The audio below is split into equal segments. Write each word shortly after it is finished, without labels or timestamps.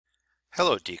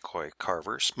Hello decoy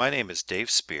carvers, my name is Dave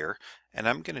Spear and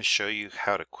I'm going to show you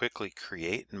how to quickly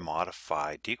create and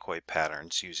modify decoy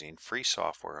patterns using free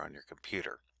software on your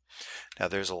computer. Now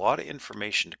there's a lot of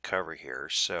information to cover here,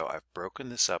 so I've broken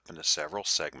this up into several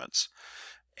segments,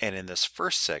 and in this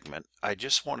first segment I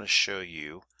just want to show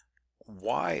you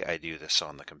why I do this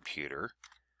on the computer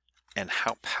and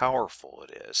how powerful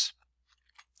it is.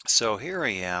 So here I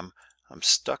am, I'm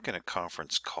stuck in a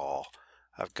conference call.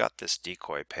 I've got this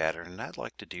decoy pattern and I'd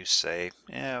like to do, say,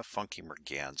 a funky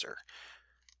merganser.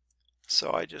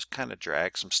 So I just kind of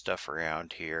drag some stuff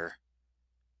around here.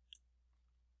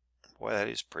 Boy, that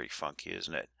is pretty funky,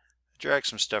 isn't it? Drag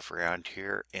some stuff around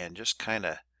here and just kind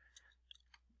of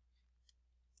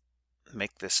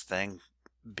make this thing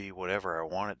be whatever I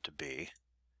want it to be.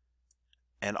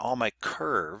 And all my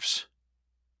curves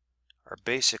are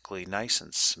basically nice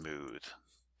and smooth.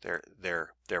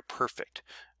 They're perfect.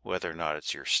 Whether or not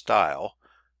it's your style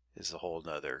is a whole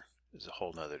nother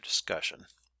discussion.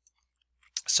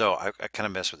 So I kind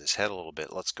of mess with his head a little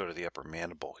bit. Let's go to the upper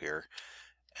mandible here,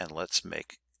 and let's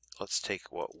take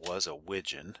what was a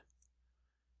widgeon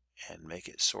and make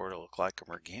it sort of look like a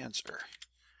merganser.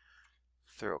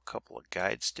 Throw a couple of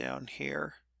guides down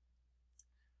here.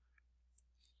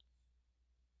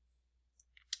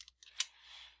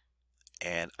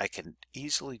 And I can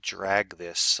easily drag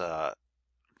this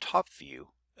top view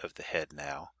of the head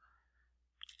now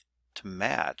to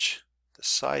match the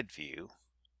side view,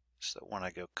 so that when I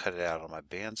go cut it out on my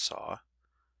bandsaw,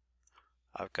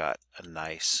 I've got a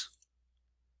nice,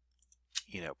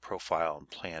 profile and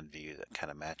plan view that kind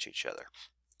of match each other.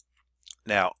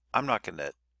 Now, I'm not going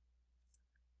to,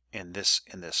 in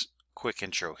this quick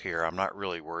intro here, I'm not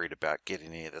really worried about getting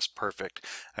any of this perfect.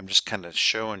 I'm just kind of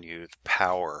showing you the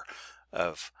power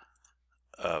of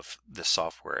the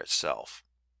software itself.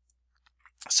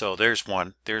 So there's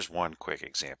one quick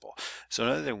example. So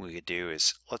another thing we could do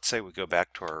is, let's say we go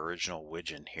back to our original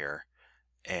widgeon here,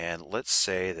 and let's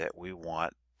say that we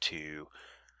want to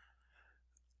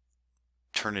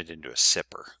turn it into a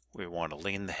sipper. We want to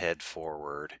lean the head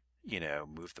forward,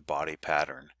 move the body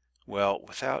pattern. Well,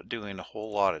 without doing a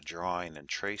whole lot of drawing and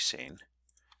tracing,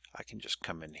 I can just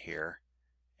come in here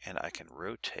and I can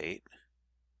rotate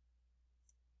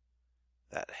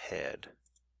that head.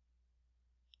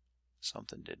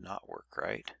 Something did not work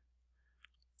right.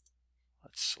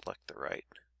 Let's select the right.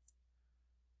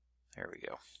 There we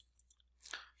go.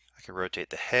 I can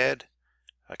rotate the head.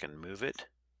 I can move it.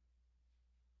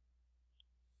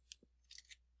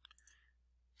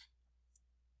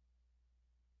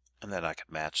 And then I can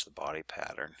match the body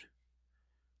pattern.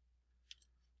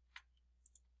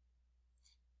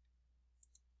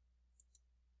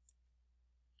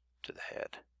 To the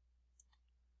head.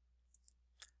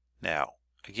 Now,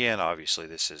 again, obviously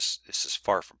this is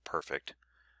far from perfect,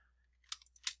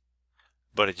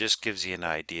 but it just gives you an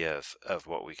idea of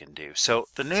what we can do. So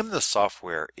the name of the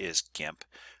software is Gimp.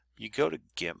 You go to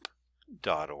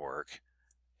gimp.org,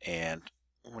 and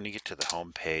when you get to the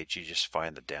home page, you just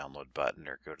find the download button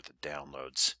or go to the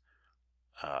downloads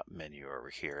menu over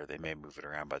here. They may move it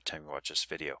around by the time you watch this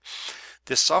video.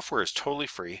 This software is totally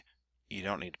free. You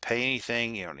don't need to pay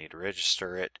anything. You don't need to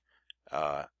register it.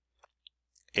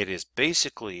 It is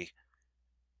basically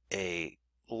a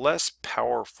less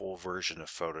powerful version of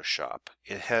Photoshop.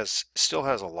 It still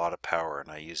has a lot of power, and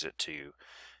I use it to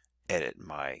edit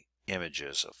my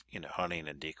images of hunting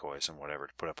and decoys and whatever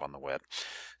to put up on the web.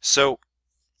 So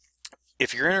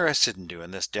if you're interested in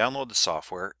doing this, download the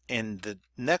software. In the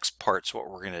next parts, what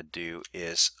we're going to do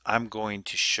is I'm going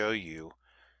to show you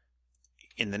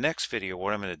in the next video.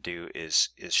 What I'm going to do is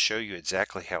show you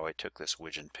exactly how I took this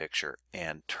widgeon picture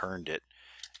and turned it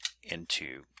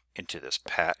into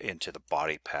the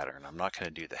body pattern. I'm not going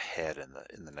to do the head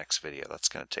in the next video. That's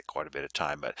going to take quite a bit of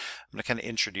time, but I'm going to kind of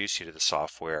introduce you to the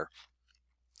software,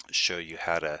 show you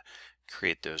how to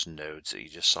create those nodes that you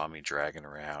just saw me dragging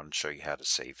around, show you how to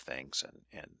save things,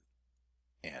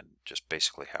 and just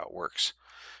basically how it works.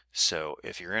 So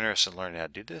if you're interested in learning how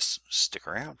to do this, stick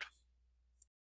around.